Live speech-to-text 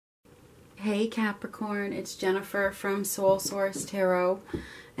Hey Capricorn, it's Jennifer from Soul Source Tarot,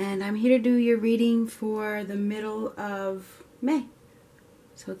 and I'm here to do your reading for the middle of May.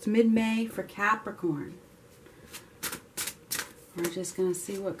 So it's mid-May for Capricorn. We're just going to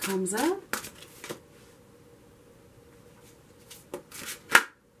see what comes up.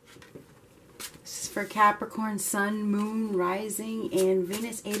 This is for Capricorn, Sun, Moon, Rising, and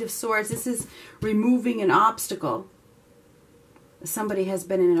Venus, Eight of Swords. This is removing an obstacle. Somebody has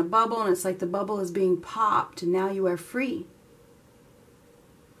been in a bubble, and it's like the bubble is being popped, and now you are free.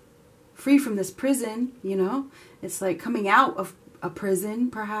 Free from this prison, you know. It's like coming out of a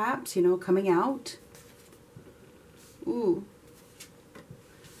prison, perhaps, you know, coming out. Ooh.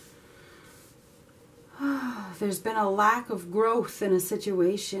 There's been a lack of growth in a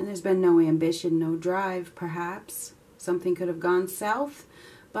situation. There's been no ambition, no drive, perhaps. Something could have gone south,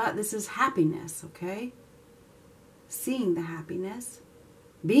 but this is happiness, okay? Seeing the happiness,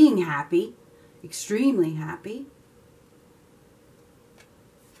 being happy, extremely happy.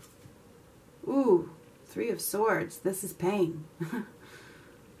 Ooh, Three of Swords. This is pain.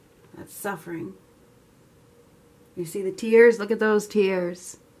 That's suffering. You see the tears? Look at those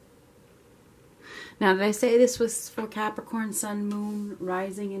tears. Now, did I say this was for Capricorn, Sun, Moon,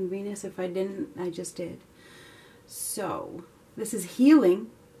 Rising, and Venus? If I didn't, I just did. So, this is healing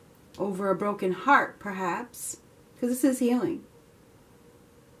over a broken heart, perhaps. Because this is healing.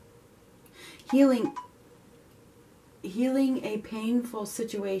 Healing a painful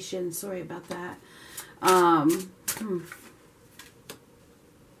situation. Sorry about that.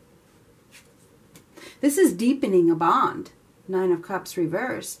 This is deepening a bond. Nine of Cups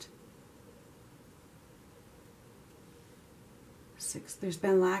reversed. Six. There's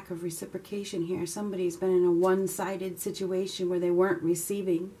been lack of reciprocation here. Somebody's been in a one-sided situation where they weren't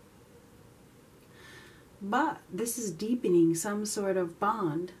receiving. But this is deepening some sort of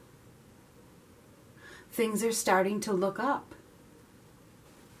bond. Things are starting to look up.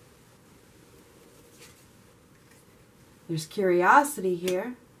 There's curiosity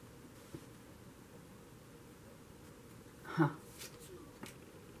here. Huh.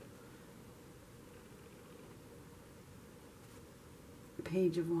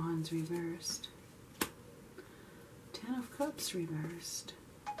 Page of Wands reversed. Ten of Cups reversed.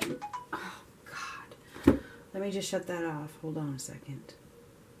 Oh, God. Let me just shut that off. Hold on a second.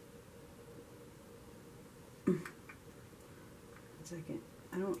 A second.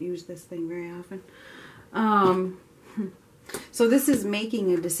 I don't use this thing very often. So this is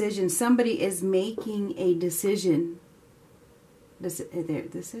making a decision. Somebody is making a decision. This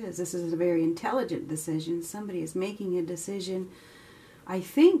is a very intelligent decision. Somebody is making a decision, I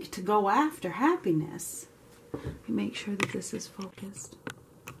think, to go after happiness. Let me make sure that this is focused.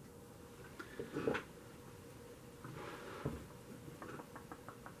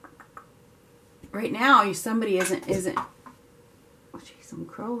 Right now, somebody isn't. Oh, geez, some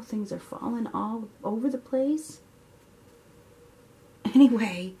crow. Things are falling all over the place.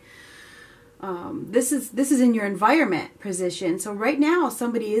 Anyway, this is in your environment position. So right now,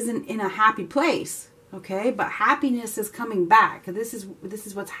 somebody isn't in a happy place. Okay, but happiness is coming back. This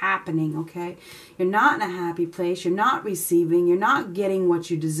is what's happening. Okay, you're not in a happy place. You're not receiving. You're not getting what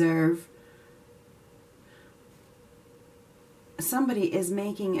you deserve. Somebody is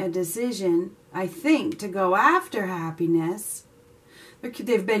making a decision, I think, to go after happiness.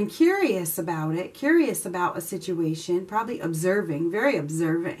 They've been curious about it, curious about a situation, probably observing, very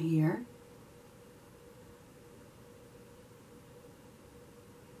observant here.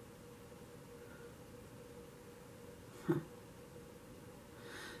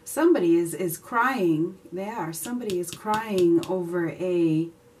 Somebody is crying. Somebody is crying over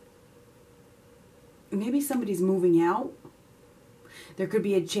maybe somebody's moving out. There could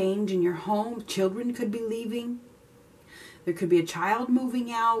be a change in your home. Children could be leaving. There could be a child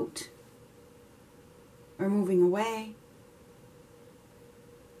moving out or moving away.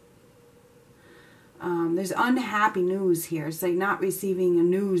 There's unhappy news here. It's like not receiving a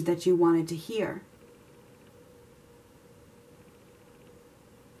news that you wanted to hear.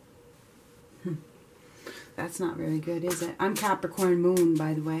 That's not very good, is it? I'm Capricorn Moon,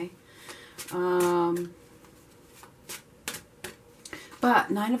 by the way.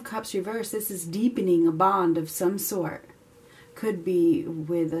 But Nine of Cups reversed, this is deepening a bond of some sort. Could be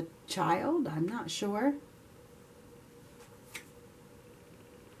with a child, I'm not sure.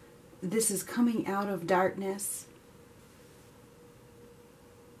 This is coming out of darkness.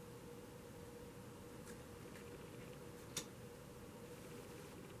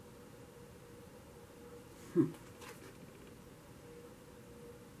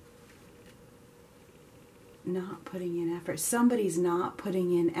 Not putting in effort. Somebody's not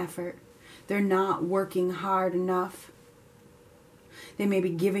putting in effort. They're not working hard enough. They may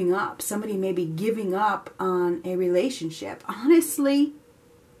be giving up. Somebody may be giving up on a relationship. Honestly,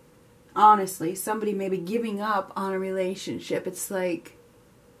 somebody may be giving up on a relationship. It's like,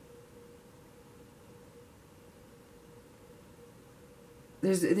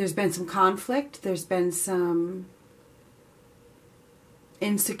 there's been some conflict. There's been some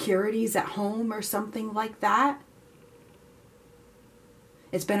insecurities at home or something like that.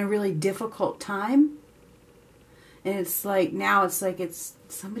 It's been a really difficult time. And it's like, now it's like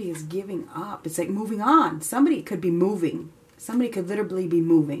somebody is giving up. It's like moving on. Somebody could be moving. Somebody could literally be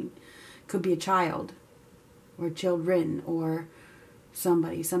moving. Could be a child or children or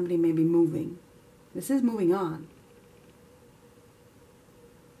somebody. Somebody may be moving. This is moving on.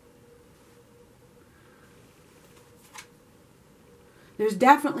 There's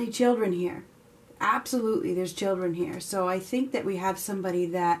definitely children here. Absolutely, there's children here. So I think that we have somebody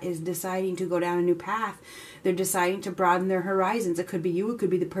that is deciding to go down a new path. They're deciding to broaden their horizons. It could be you. It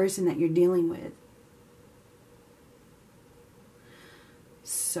could be the person that you're dealing with.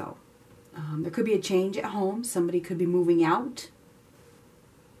 So there could be a change at home. Somebody could be moving out.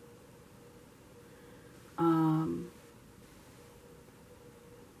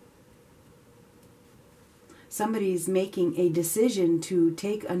 Somebody's making a decision to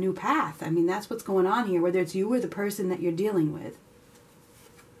take a new path. I mean, that's what's going on here, whether it's you or the person that you're dealing with.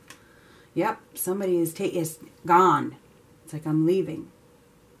 Yep, somebody is gone. It's like, I'm leaving.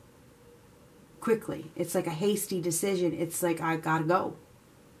 Quickly. It's like a hasty decision. It's like, I gotta go.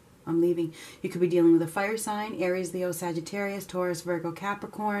 I'm leaving. You could be dealing with a fire sign: Aries, Leo, Sagittarius, Taurus, Virgo,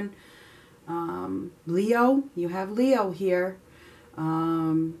 Capricorn. Leo. You have Leo here.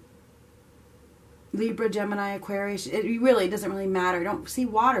 Libra, Gemini, Aquarius. It really doesn't really matter. I don't see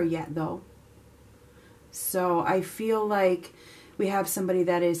water yet, though. So I feel like we have somebody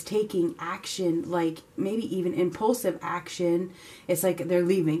that is taking action, like maybe even impulsive action. It's like they're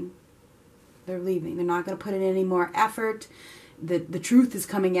leaving. They're leaving. They're not going to put in any more effort. The truth is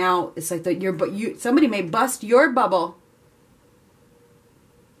coming out. It's like somebody may bust your bubble,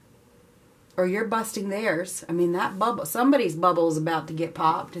 or you're busting theirs. I mean, that bubble, somebody's bubble is about to get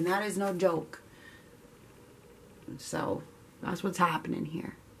popped, and that is no joke. So that's what's happening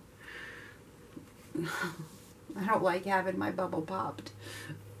here. I don't like having my bubble popped.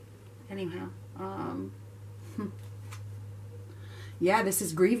 Anyhow, yeah, this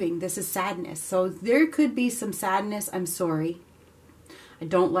is grieving. This is sadness. So there could be some sadness. I'm sorry. I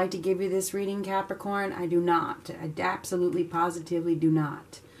don't like to give you this reading, Capricorn. I do not. I absolutely, positively do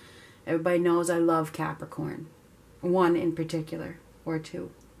not. Everybody knows I love Capricorn. One in particular. Or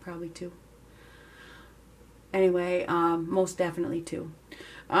two. Probably two. Anyway, most definitely two.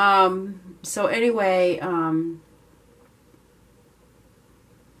 So anyway,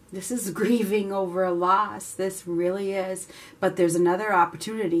 this is grieving over a loss. This really is. But there's another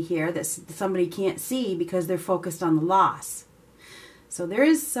opportunity here that somebody can't see because they're focused on the loss. So there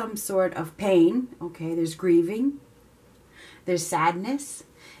is some sort of pain. Okay, there's grieving. There's sadness.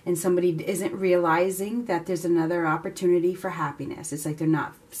 And somebody isn't realizing that there's another opportunity for happiness. It's like they're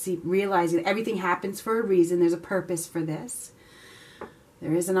not realizing everything happens for a reason. There's a purpose for this.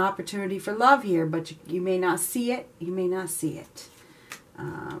 There is an opportunity for love here, but you may not see it. You may not see it.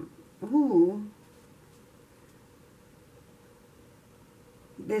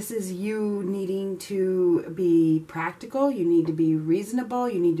 This is you needing to be practical. You need to be reasonable.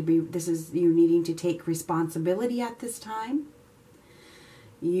 This is you needing to take responsibility at this time.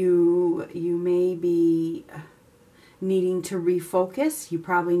 You may be needing to refocus. You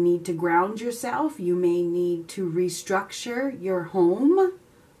probably need to ground yourself. You may need to restructure your home.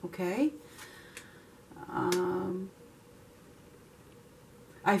 Okay.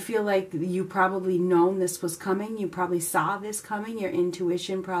 I feel like you probably known this was coming. You probably saw this coming. Your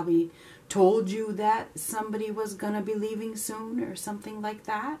intuition probably told you that somebody was going to be leaving soon or something like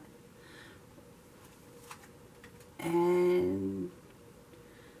that. And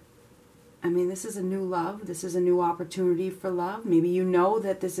I mean, this is a new love. This is a new opportunity for love. Maybe you know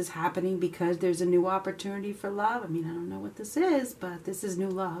that this is happening because there's a new opportunity for love. I mean, I don't know what this is, but this is new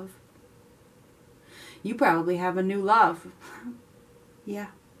love. You probably have a new love. Yeah,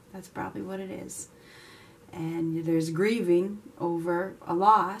 that's probably what it is. And there's grieving over a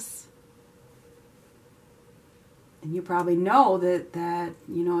loss. And you probably know that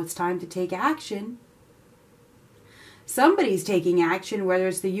you know, it's time to take action. Somebody's taking action, whether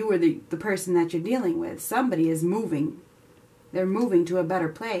it's you or the person that you're dealing with. Somebody is moving. They're moving to a better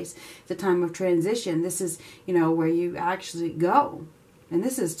place. It's a time of transition. This is, you know, where you actually go. And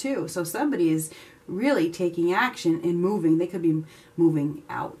this is too. So somebody is really taking action and moving. They could be moving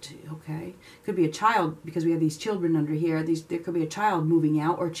out, okay? Could be a child, because we have these children under here. There could be a child moving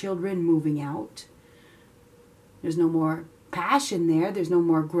out or children moving out. There's no more passion there. There's no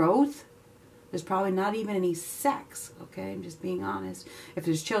more growth. There's probably not even any sex, okay? I'm just being honest. If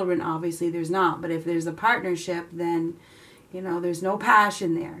there's children, obviously there's not. But if there's a partnership, then, you know, there's no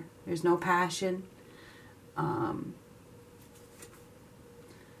passion there. There's no passion.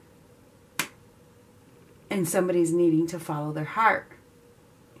 And somebody's needing to follow their heart,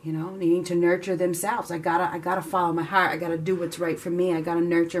 you know, needing to nurture themselves. I gotta follow my heart. I gotta do what's right for me. I gotta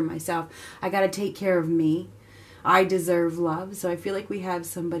nurture myself. I gotta take care of me. I deserve love. So I feel like we have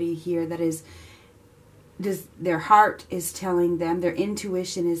somebody here that is, their heart is telling them, their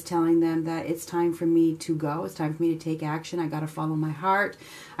intuition is telling them that it's time for me to go. It's time for me to take action. I gotta follow my heart.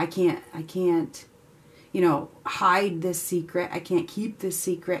 I can't, you know, hide this secret. I can't keep this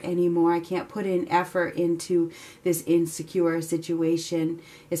secret anymore. I can't put in effort into this insecure situation.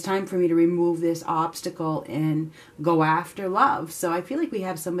 It's time for me to remove this obstacle and go after love. So I feel like we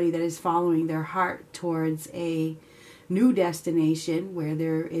have somebody that is following their heart towards a new destination where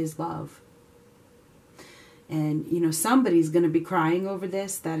there is love. And, you know, somebody's going to be crying over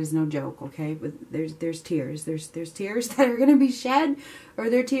this. That is no joke, okay? But there's tears. There's tears that are going to be shed, or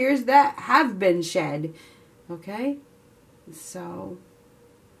there are tears that have been shed, okay? So,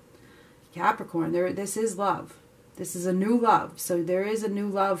 Capricorn, this is love. This is a new love. So there is a new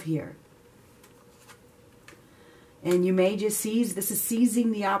love here. And you may just this is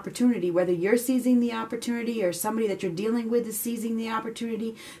seizing the opportunity. Whether you're seizing the opportunity or somebody that you're dealing with is seizing the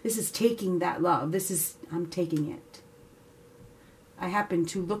opportunity, this is taking that love. I'm taking it. I happened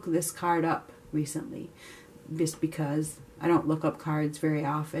to look this card up recently, just because I don't look up cards very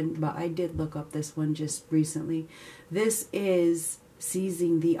often, but I did look up this one just recently. This is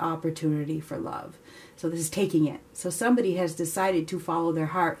seizing the opportunity for love. So this is taking it. So somebody has decided to follow their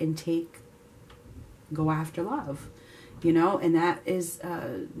heart and go after love, you know, and that is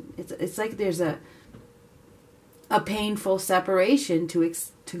it's like there's a painful separation to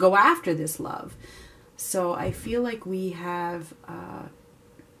go after this love. So I feel like we have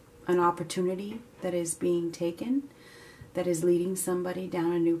an opportunity that is being taken, that is leading somebody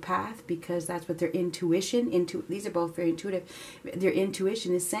down a new path, because that's what their intuition, these are both very intuitive, their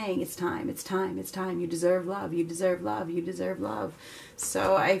intuition is saying, it's time, it's time, it's time, you deserve love, you deserve love, you deserve love.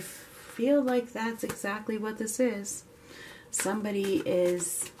 So I feel like that's exactly what this is. Somebody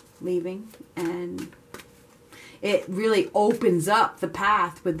is leaving, and it really opens up the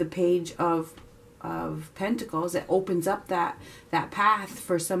path with the Page of Pentacles. It opens up that path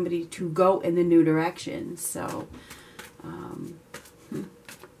for somebody to go in the new direction. So we're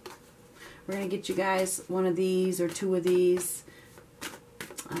going to get you guys one of these or two of these.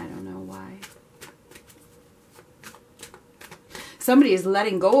 I don't know why. Somebody is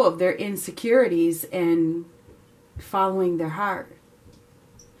letting go of their insecurities and following their heart.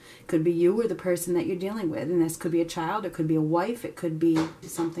 Could be you or the person that you're dealing with. And this could be a child. It could be a wife. It could be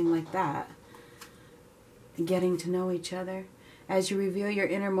something like that. Getting to know each other. As you reveal your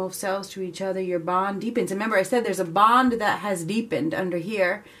innermost selves to each other, your bond deepens. And remember, I said there's a bond that has deepened under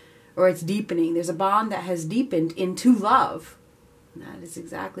here. Or it's deepening. There's a bond that has deepened into love. And that is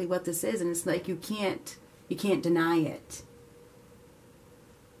exactly what this is. And it's like you can't deny it.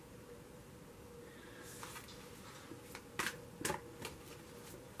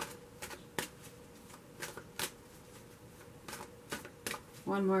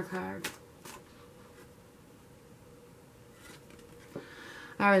 One more card.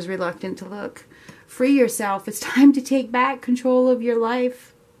 I was reluctant to look. Free yourself. It's time to take back control of your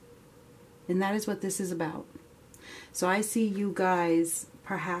life. And that is what this is about. So I see you guys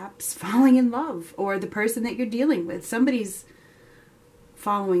perhaps falling in love, or the person that you're dealing with. Somebody's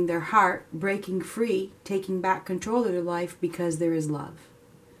following their heart, breaking free, taking back control of their life because there is love.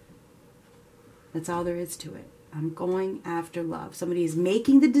 That's all there is to it. I'm going after love. Somebody is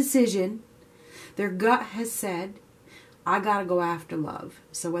making the decision. Their gut has said, I got to go after love.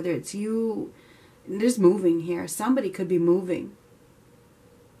 So whether it's you, there's moving here. Somebody could be moving,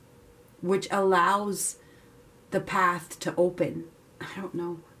 which allows the path to open. I don't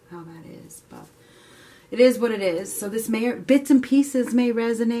know how that is, but it is what it is. So this bits and pieces may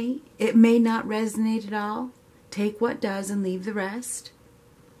resonate. It may not resonate at all. Take what does and leave the rest.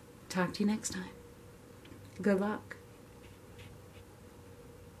 Talk to you next time. Good luck.